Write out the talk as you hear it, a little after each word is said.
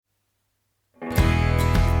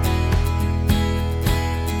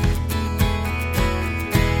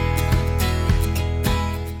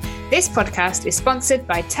This podcast is sponsored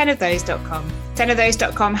by 10ofthose.com.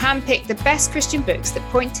 10ofthose.com handpick the best Christian books that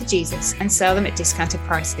point to Jesus and sell them at discounted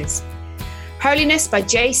prices. Holiness by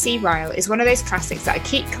J.C. Ryle is one of those classics that I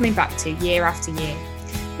keep coming back to year after year.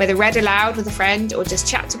 Whether read aloud with a friend or just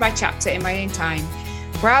chapter by chapter in my own time,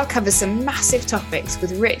 Ryle covers some massive topics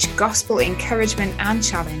with rich gospel encouragement and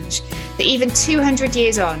challenge that even 200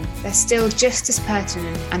 years on, they're still just as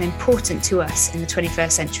pertinent and important to us in the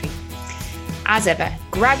 21st century. As ever,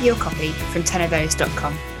 grab your copy from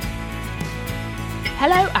 10ofthose.com.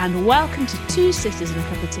 Hello and welcome to Two Sisters and a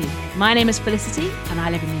Cup of Tea. My name is Felicity and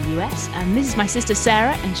I live in the US, and this is my sister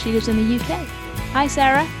Sarah and she lives in the UK. Hi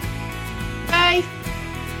Sarah. Hi.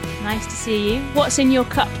 Nice to see you. What's in your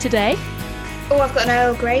cup today? Oh, I've got an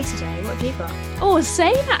Earl Grey today. What have you got? Oh,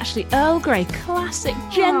 same actually. Earl Grey, classic,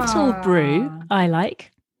 gentle brew. I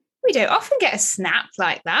like. We don't often get a snap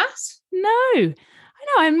like that. No.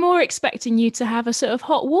 I know, I'm more expecting you to have a sort of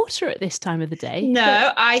hot water at this time of the day.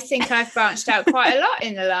 No, I think I've branched out quite a lot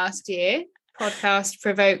in the last year. Podcast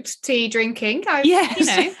provoked tea drinking. Yes.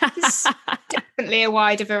 There's definitely a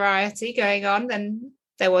wider variety going on than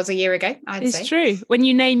there was a year ago, I'd say. It's true. When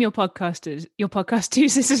you name your podcast Two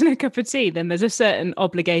Sisters and a Cup of Tea, then there's a certain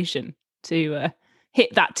obligation to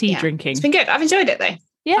hit that tea drinking. It's been good. I've enjoyed it though.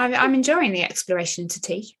 Yeah. I'm enjoying the exploration to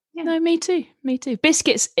tea. Yeah. No, me too.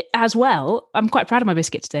 Biscuits as well. I'm quite proud of my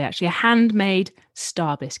biscuit today, actually. A handmade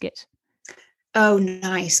star biscuit. Oh,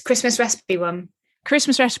 nice. Christmas recipe one.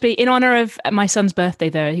 Christmas recipe in honour of my son's birthday,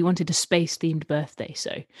 though. He wanted a space-themed birthday.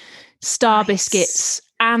 So star biscuits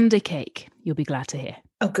and a cake, you'll be glad to hear.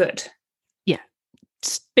 Oh, good. Yeah.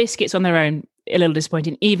 Biscuits on their own, a little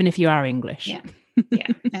disappointing, even if you are English. Yeah.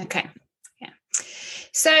 Okay. Yeah.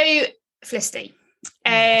 So, Felicity,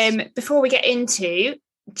 before we get into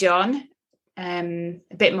John, a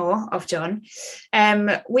bit more of John,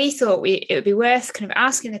 we thought it would be worth kind of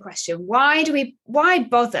asking the question, why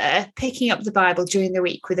bother picking up the Bible during the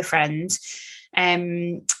week with a friend?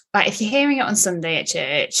 Like if you're hearing it on Sunday at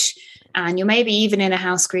church and you're maybe even in a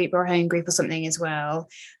house group or a home group or something as well,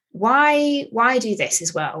 why do this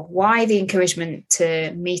as well? Why the encouragement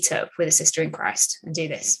to meet up with a sister in Christ and do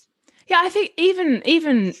this? Yeah, I think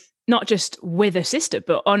even not just with a sister,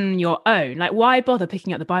 but on your own. Like, why bother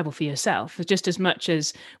picking up the Bible for yourself? Just as much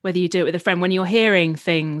as whether you do it with a friend, when you're hearing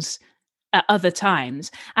things at other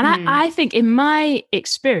times. And I think in my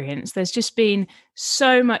experience, there's just been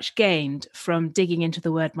so much gained from digging into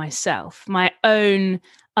the word myself. My own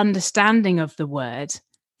understanding of the word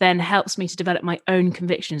then helps me to develop my own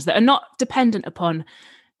convictions that are not dependent upon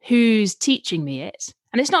who's teaching me it.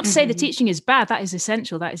 And it's not to say the teaching is bad. That is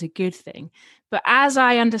essential. That is a good thing. But as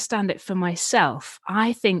I understand it for myself,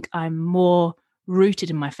 I think I'm more rooted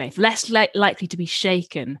in my faith, less likely to be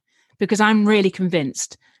shaken, because I'm really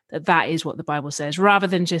convinced that that is what the Bible says, rather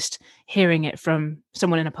than just hearing it from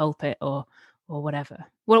someone in a pulpit or whatever.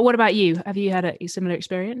 What about you? Have you had a similar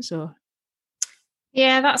experience? Or?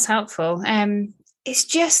 Yeah, that's helpful. It's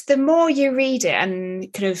just the more you read it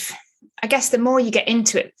and kind of, I guess the more you get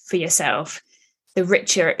into it for yourself, the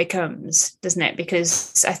richer it becomes, doesn't it?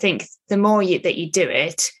 Because I think the more that you do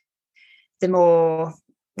it, the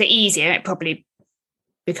easier it probably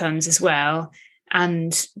becomes as well.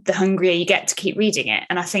 And the hungrier you get to keep reading it.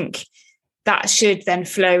 And I think that should then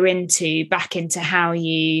flow back into how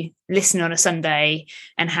you listen on a Sunday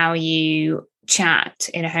and how you chat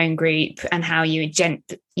in a home group and how you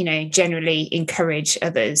generally encourage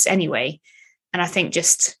others anyway. And I think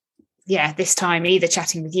just this time, either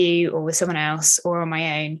chatting with you or with someone else or on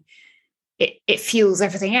my own, it fuels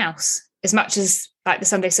everything else as much as like the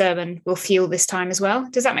Sunday sermon will fuel this time as well.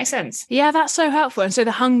 Does that make sense? Yeah, that's so helpful. And so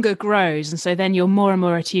the hunger grows. And so then you're more and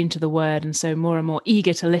more attuned to the word. And so more and more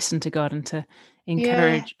eager to listen to God and to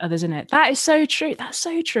encourage others in it. That is so true. That's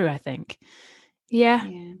so true, I think. Yeah.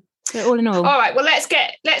 So all in all. All right. Well, let's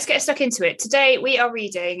get stuck into it. Today we are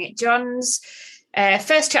reading John's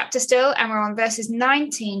first chapter still, and we're on verses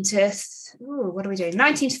 19 to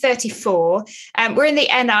 34. We're in the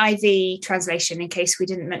NIV translation, in case we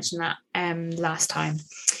didn't mention that last time.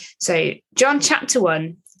 So John chapter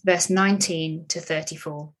 1, verse 19 to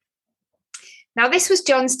 34. Now this was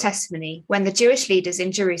John's testimony when the Jewish leaders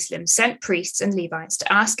in Jerusalem sent priests and Levites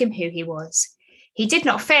to ask him who he was. He did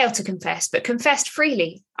not fail to confess, but confessed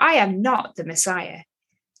freely, "I am not the Messiah."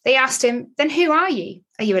 They asked him, "Then who are you?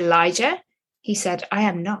 Are you Elijah?" He said, "I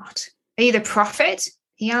am not." "Are you the prophet?"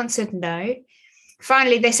 He answered, "No."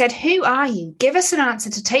 Finally, they said, "Who are you? Give us an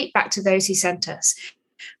answer to take back to those who sent us.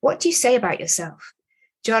 What do you say about yourself?"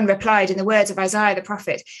 John replied in the words of Isaiah the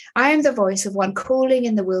prophet, "I am the voice of one calling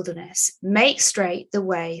in the wilderness, make straight the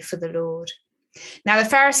way for the Lord." Now the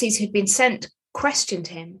Pharisees who'd been sent questioned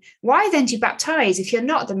him, "Why then do you baptize if you're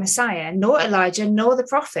not the Messiah, nor Elijah, nor the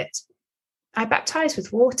prophet?" "I baptize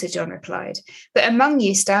with water," John replied, "but among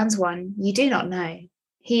you stands one you do not know.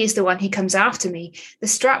 He is the one who comes after me, the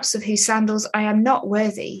straps of whose sandals I am not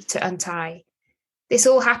worthy to untie." This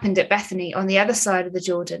all happened at Bethany on the other side of the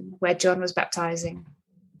Jordan, where John was baptizing.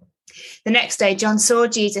 The next day, John saw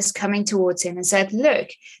Jesus coming towards him and said, "Look,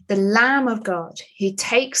 the Lamb of God who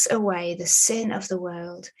takes away the sin of the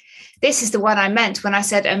world. This is the one I meant when I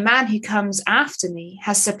said, a man who comes after me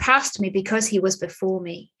has surpassed me because he was before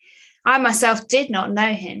me. I myself did not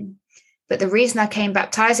know him, but the reason I came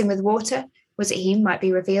baptizing with water was that he might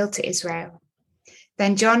be revealed to Israel."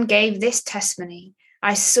 Then John gave this testimony: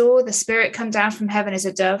 "I saw the Spirit come down from heaven as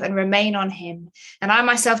a dove and remain on him. And I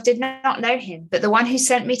myself did not know him, but the one who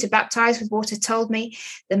sent me to baptize with water told me,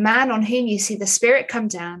 the man on whom you see the Spirit come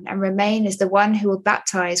down and remain is the one who will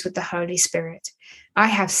baptize with the Holy Spirit. I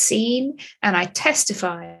have seen and I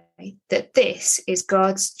testify that this is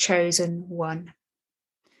God's chosen one."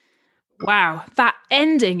 Wow, that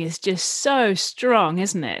ending is just so strong,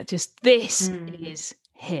 isn't it? Just this is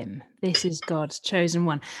him. This is God's chosen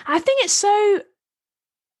one. I think it's so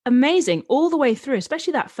amazing all the way through,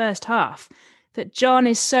 especially that first half, that John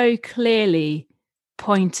is so clearly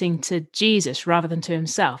pointing to Jesus rather than to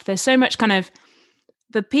himself. There's so much kind of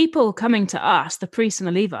the people coming to us, the priests and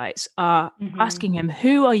the Levites, are asking him,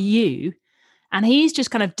 "Who are you?" And he's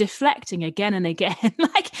just kind of deflecting again and again.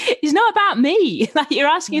 Like, it's not about me. Like, you're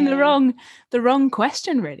asking the wrong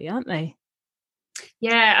question, really, aren't they?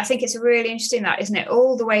 Yeah, I think it's really interesting that, isn't it?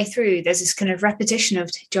 All the way through, there's this kind of repetition of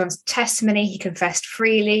John's testimony. He confessed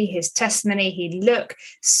freely, his testimony. He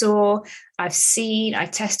saw, I've seen, I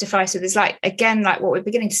testify. So there's like, again, like what we're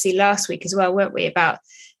beginning to see last week as well, weren't we, about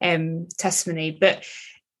testimony.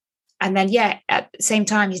 And then, at the same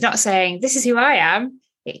time, he's not saying, "This is who I am."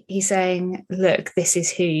 He's saying, "Look, this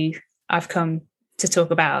is who I've come to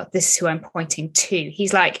talk about. This is who I'm pointing to."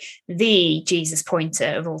 He's like the Jesus pointer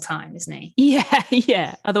of all time, isn't he?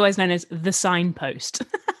 Yeah. Otherwise known as the signpost.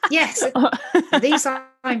 Yes, the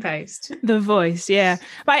signpost. The voice, yeah.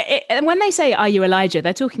 But when they say, "Are you Elijah?"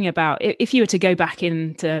 they're talking about, if you were to go back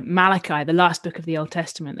into Malachi, the last book of the Old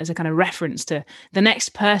Testament, there's a kind of reference to the next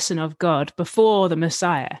person of God before the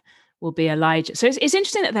Messiah will be Elijah. So it's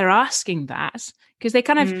interesting that they're asking that, because they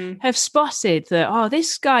kind of have spotted that,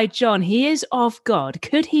 this guy, John, he is of God.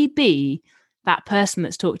 Could he be that person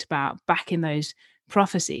that's talked about back in those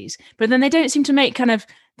prophecies? But then they don't seem to make kind of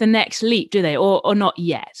the next leap, do they? Or not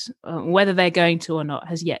yet. Whether they're going to or not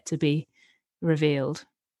has yet to be revealed.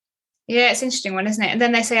 Yeah, it's an interesting one, isn't it? And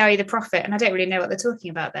then they say, "Are you the prophet?" And I don't really know what they're talking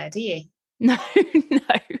about there, do you? No.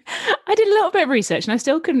 I did a little bit of research and I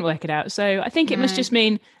still couldn't work it out. So I think it must just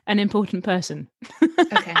mean an important person.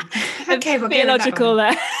 Okay, we'll theological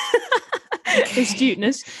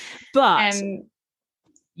astuteness. But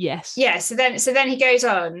yes. Yeah, so then he goes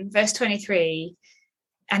on, verse 23,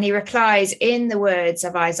 and he replies in the words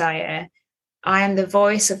of Isaiah, "I am the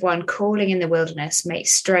voice of one calling in the wilderness, make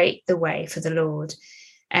straight the way for the Lord."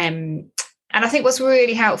 And I think what's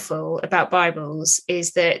really helpful about Bibles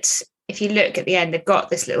is that if you look at the end, they've got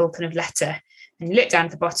this little kind of letter, and you look down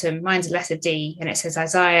at the bottom, mine's a letter D, and it says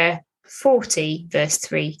Isaiah 40, verse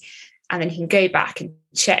 3. And then you can go back and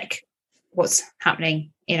check what's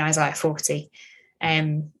happening in Isaiah 40.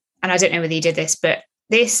 And I don't know whether you did this, but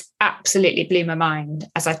this absolutely blew my mind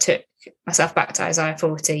as I took myself back to Isaiah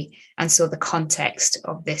 40 and saw the context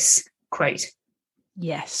of this quote.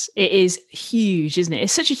 Yes, it is huge, isn't it?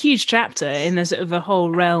 It's such a huge chapter in the sort of the whole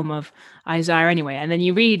realm of Isaiah anyway. And then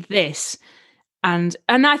you read this, and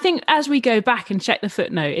I think as we go back and check the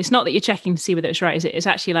footnote, it's not that you're checking to see whether it's right, is it? It's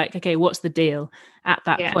actually like, okay, what's the deal at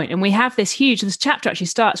that point? And we have this chapter actually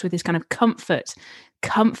starts with this kind of comfort,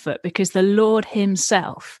 because the Lord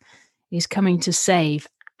himself is coming to save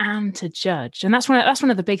and to judge. And that's one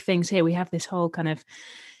of the big things here. We have this whole kind of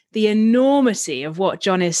the enormity of what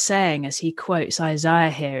John is saying as he quotes Isaiah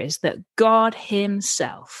here is that God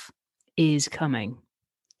himself is coming.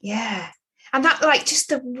 Yeah. And that, like, just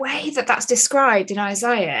the way that that's described in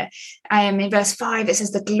Isaiah, in verse 5, it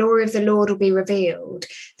says, "The glory of the Lord will be revealed.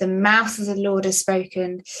 The mouth of the Lord has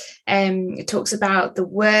spoken." It talks about the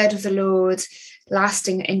word of the Lord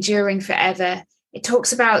lasting, enduring forever. It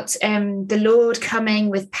talks about the Lord coming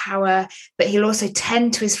with power, but he'll also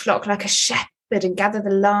tend to his flock like a shepherd and gather the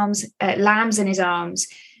lambs in his arms,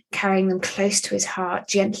 carrying them close to his heart,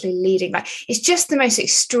 gently leading. Like, it's just the most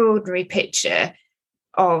extraordinary picture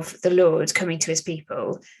of the Lord coming to his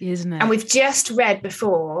people, isn't it? And we've just read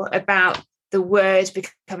before about the word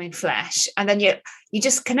becoming flesh, and then you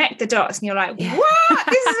just connect the dots and you're like, what?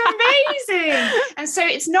 This is amazing. And so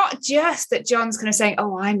it's not just that John's kind of saying,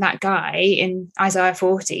 oh, I'm that guy in Isaiah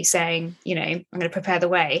 40 saying, I'm going to prepare the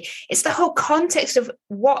way. It's the whole context of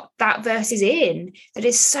what that verse is in that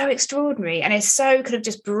is so extraordinary, and is so kind of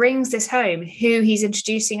just brings this home, who he's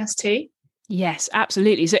introducing us to. Yes,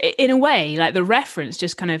 absolutely. So in a way, like the reference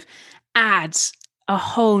just kind of adds a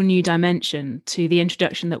whole new dimension to the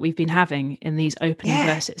introduction that we've been having in these opening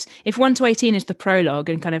verses. If 1-18 is the prologue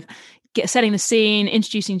and kind of setting the scene,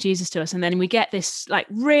 introducing Jesus to us, and then we get this like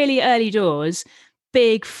really early doors,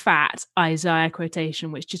 big fat Isaiah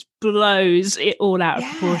quotation, which just blows it all out of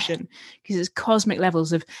proportion, because it's cosmic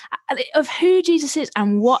levels of who Jesus is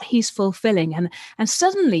and what he's fulfilling. And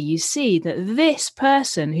suddenly you see that this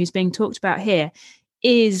person who's being talked about here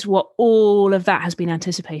is what all of that has been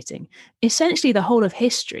anticipating. Essentially, the whole of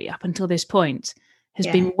history up until this point has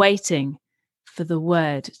been waiting for the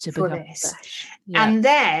word to become flesh. Yeah. And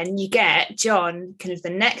then you get John, kind of the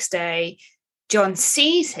next day, John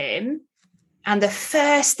sees him, and the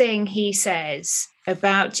first thing he says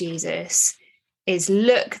about Jesus is,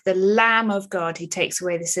 look, the Lamb of God who takes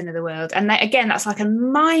away the sin of the world. And that, again, that's like a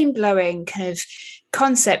mind-blowing kind of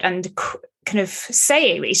concept and kind of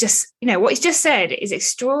saying. It's just, what he's just said is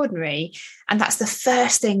extraordinary. And that's the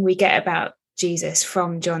first thing we get about Jesus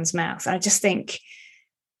from John's mouth. And I just think,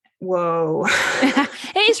 whoa.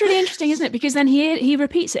 It is really interesting, isn't it? Because then he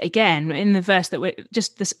repeats it again in the verse that we're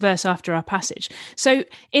just this verse after our passage. So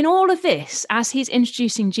in all of this, as he's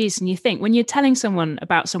introducing Jesus, and you think when you're telling someone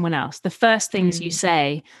about someone else, the first things you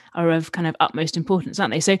say are of kind of utmost importance,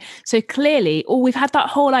 aren't they? So clearly, we've had that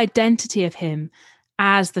whole identity of him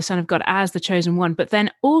as the Son of God, as the chosen one, but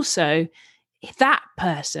then also that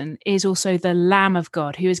person is also the Lamb of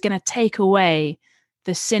God who is going to take away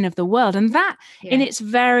the sin of the world. And that in its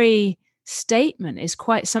very statement is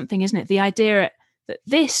quite something, isn't it? The idea that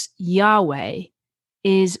this Yahweh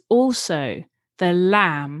is also the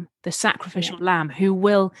lamb, the sacrificial lamb who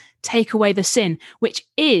will take away the sin, which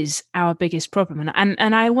is our biggest problem.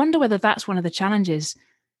 And I wonder whether that's one of the challenges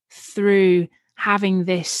through having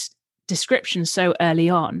this description so early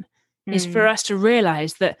on, is for us to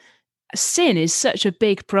realize that sin is such a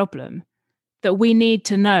big problem that we need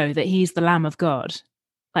to know that he's the Lamb of God,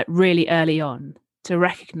 like really early on, to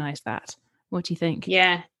recognize that. What do you think?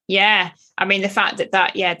 Yeah. I mean, the fact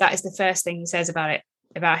that is the first thing he says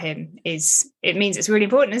about him is, it means it's really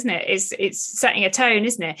important, isn't it? It's setting a tone,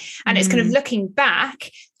 isn't it? And it's kind of looking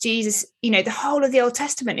back, Jesus, the whole of the Old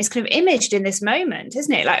Testament is kind of imaged in this moment,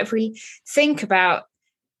 isn't it? Like if we think about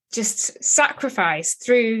just sacrifice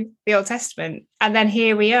through the Old Testament, and then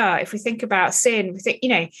here we are, if we think about sin, we think,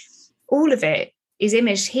 all of it is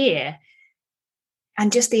imaged here.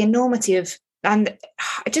 And just the enormity of, and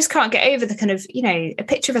I just can't get over the kind of, a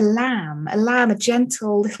picture of a lamb, a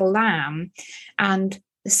gentle little lamb, and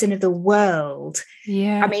the sin of the world.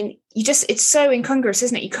 Yeah. I mean, it's so incongruous,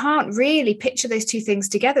 isn't it? You can't really picture those two things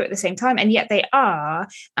together at the same time, and yet they are.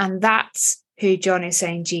 And that's who John is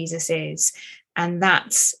saying Jesus is. And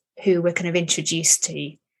that's who we're kind of introduced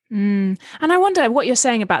to. And I wonder what you're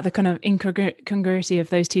saying about the kind of incongruity of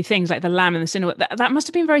those two things, like the lamb and the sin. That must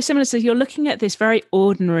have been very similar. So you're looking at this very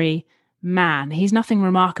ordinary man. He's nothing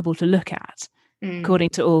remarkable to look at, according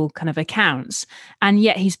to all kind of accounts. And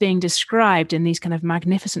yet he's being described in these kind of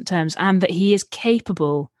magnificent terms, and that he is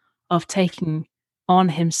capable of taking on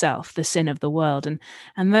himself the sin of the world.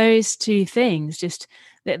 And those two things, just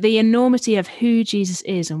the enormity of who Jesus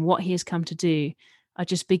is and what he has come to do, are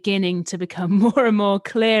just beginning to become more and more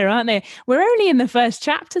clear, aren't they? We're only in the first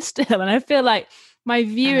chapter still, and I feel like my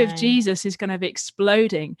view of Jesus is kind of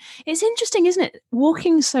exploding. It's interesting, isn't it?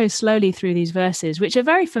 Walking so slowly through these verses, which are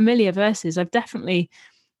very familiar verses. I've definitely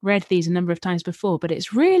read these a number of times before, but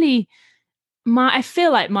it's really, I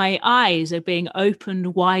feel like my eyes are being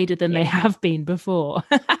opened wider than they have been before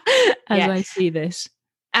as I see this.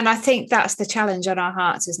 And I think that's the challenge on our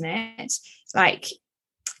hearts, isn't it? Like,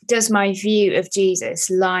 does my view of Jesus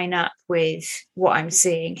line up with what I'm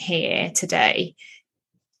seeing here today?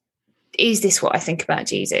 Is this what I think about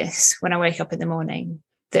Jesus when I wake up in the morning?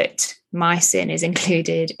 That my sin is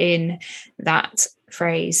included in that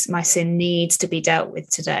phrase, my sin needs to be dealt with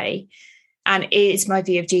today. And is my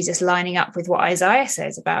view of Jesus lining up with what Isaiah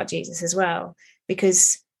says about Jesus as well?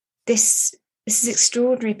 Because this is an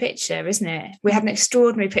extraordinary picture, isn't it? We had an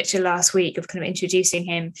extraordinary picture last week of kind of introducing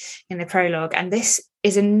him in the prologue. And this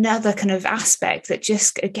is another kind of aspect that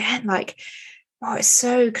just, again, like, it's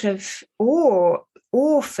so kind of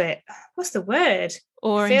awe-fit. What's the word?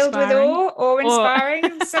 Or filled inspiring. With awe or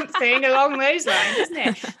inspiring, something along those lines, isn't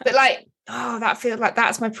it? But like, oh, that feels like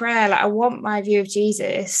that's my prayer. Like I want my view of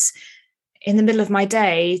Jesus in the middle of my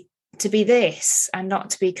day to be this and not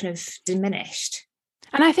to be kind of diminished.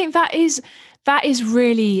 And I think that is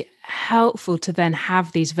really helpful to then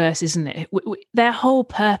have these verses, isn't it? Their whole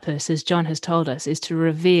purpose, as John has told us, is to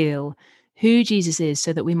reveal who Jesus is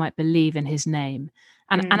so that we might believe in his name.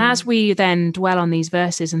 And as we then dwell on these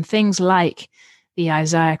verses and things like the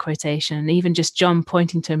Isaiah quotation, and even just John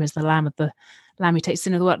pointing to him as the Lamb who takes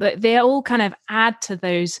sin of the world, they all kind of add to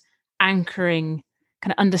those anchoring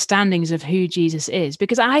kind of understandings of who Jesus is.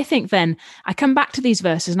 Because I think then I come back to these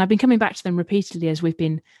verses, and I've been coming back to them repeatedly as we've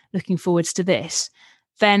been looking forwards to this,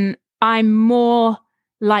 then I'm more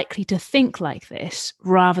likely to think like this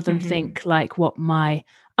rather than think like what my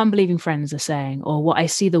unbelieving friends are saying or what I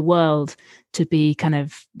see the world to be kind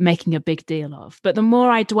of making a big deal of. But the more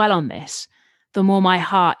I dwell on this, the more my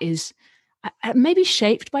heart is maybe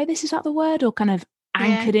shaped by this, is that the word, or kind of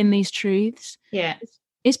anchored in these truths. Yeah.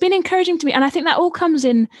 It's been encouraging to me. And I think that all comes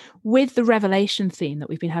in with the revelation theme that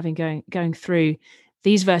we've been having going through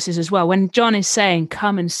these verses as well. When John is saying,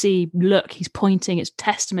 come and see, look, he's pointing, it's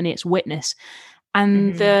testimony, it's witness.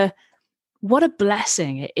 And what a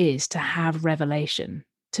blessing it is to have revelation,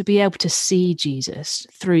 to be able to see Jesus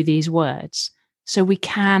through these words. So we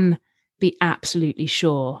can be absolutely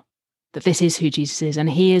sure that this is who Jesus is, and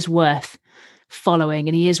he is worth following,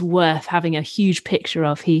 and he is worth having a huge picture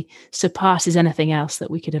of. He surpasses anything else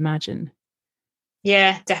that we could imagine.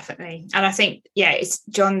 Yeah, definitely. And I think, it's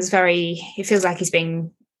John's it feels like he's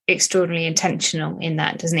being extraordinarily intentional in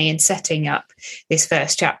that, doesn't he, in setting up this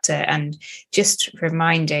first chapter and just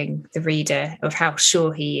reminding the reader of how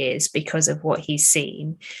sure he is because of what he's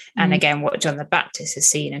seen. And again, what John the Baptist has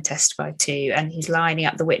seen and testified to. And he's lining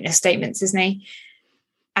up the witness statements, isn't he?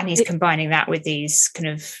 And he's combining that with these kind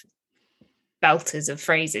of belters of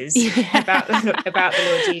phrases about the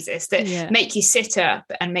Lord Jesus that make you sit up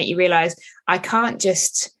and make you realize I can't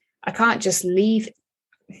just leave.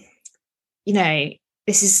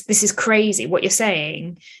 This is crazy. What you're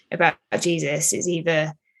saying about Jesus is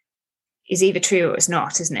either true or it's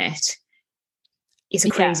not, isn't it? It's a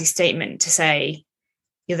crazy statement to say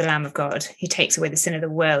you're the Lamb of God who takes away the sin of the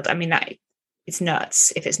world. I mean, that it's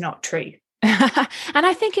nuts if it's not true. And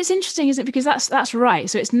I think it's interesting, isn't it? Because that's right.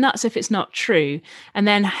 So it's nuts if it's not true. And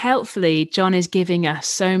then helpfully, John is giving us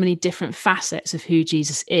so many different facets of who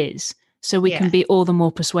Jesus is. So we can be all the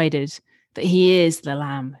more persuaded that he is the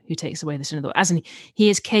Lamb who takes away the sin of the world. As in, he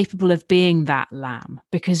is capable of being that Lamb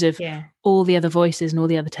because of all the other voices and all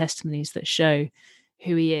the other testimonies that show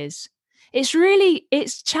who he is.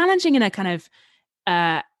 It's challenging in a kind of,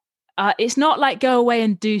 it's not like go away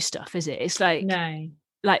and do stuff, is it? It's like, no.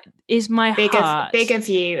 Like, is my heart bigger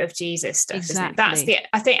view of Jesus stuff, exactly. Isn't it?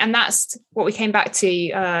 I think, and that's what we came back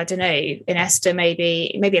to. I don't know, in Esther,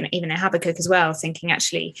 maybe even in Habakkuk as well. Thinking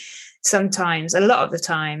actually, sometimes, a lot of the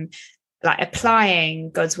time, like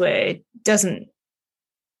applying God's word doesn't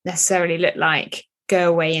necessarily look like go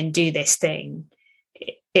away and do this thing.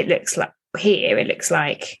 It looks like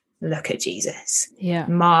look at Jesus,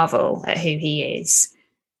 marvel at who he is,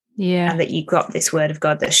 and that you've got this word of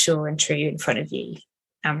God that's sure and true in front of you.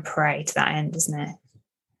 And pray to that end, isn't it?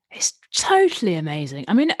 It's totally amazing.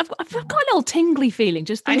 I mean, I've got a little tingly feeling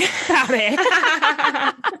just thinking about it.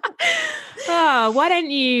 Why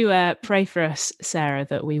don't you pray for us, Sarah,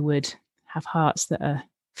 that we would have hearts that are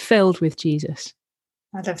filled with Jesus?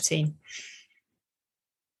 I'd love to.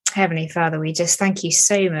 Heavenly Father, we just thank you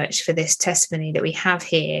so much for this testimony that we have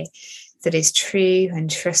here that is true and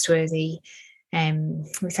trustworthy.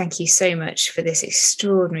 We thank you so much for this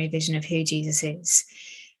extraordinary vision of who Jesus is,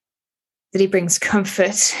 that he brings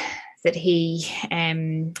comfort, that he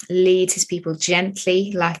leads his people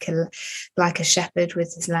gently like a shepherd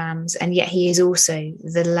with his lambs, and yet he is also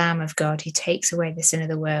the Lamb of God who takes away the sin of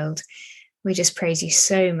the world. We just praise you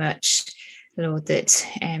so much, Lord, that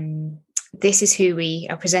this is who we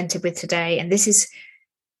are presented with today, and this is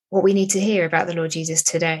what we need to hear about the Lord Jesus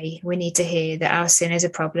today. We need to hear that our sin is a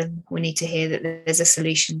problem. We need to hear that there's a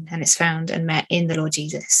solution, and it's found and met in the Lord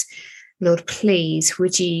Jesus. Lord, please,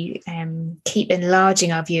 would you keep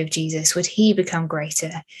enlarging our view of Jesus? Would he become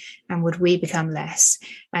greater, and would we become less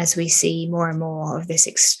as we see more and more of this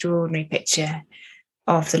extraordinary picture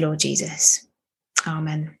of the Lord Jesus?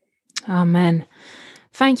 Amen. Amen.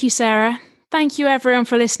 Thank you, Sarah. Thank you, everyone,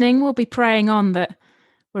 for listening. We'll be praying on that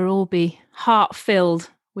we'll all be heart-filled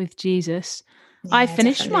with Jesus. I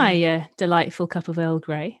finished my delightful cup of Earl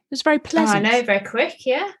Grey. It was very pleasant. Oh, I know, very quick,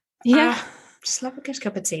 yeah. Yeah. Just love a good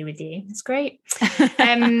cup of tea with you. It's great.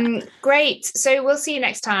 Great. So we'll see you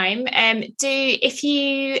next time. If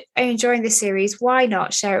you are enjoying this series, why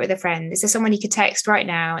not share it with a friend? Is there someone you could text right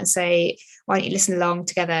now and say, why don't you listen along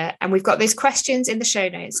together? And we've got those questions in the show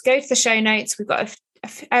notes. Go to the show notes. We've got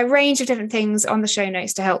a range of different things on the show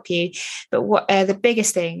notes to help you. But what the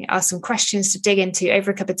biggest thing are some questions to dig into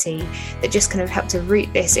over a cup of tea that just kind of help to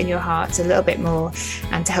root this in your heart a little bit more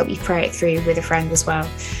and to help you pray it through with a friend as well.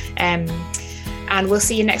 And we'll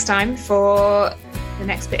see you next time for the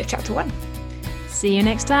next bit of chapter 1. See you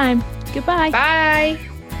next time. Goodbye. Bye.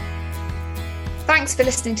 Thanks for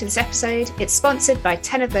listening to this episode. It's sponsored by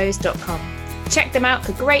 10ofthose.com. Check them out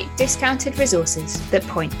for great discounted resources that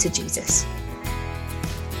point to Jesus.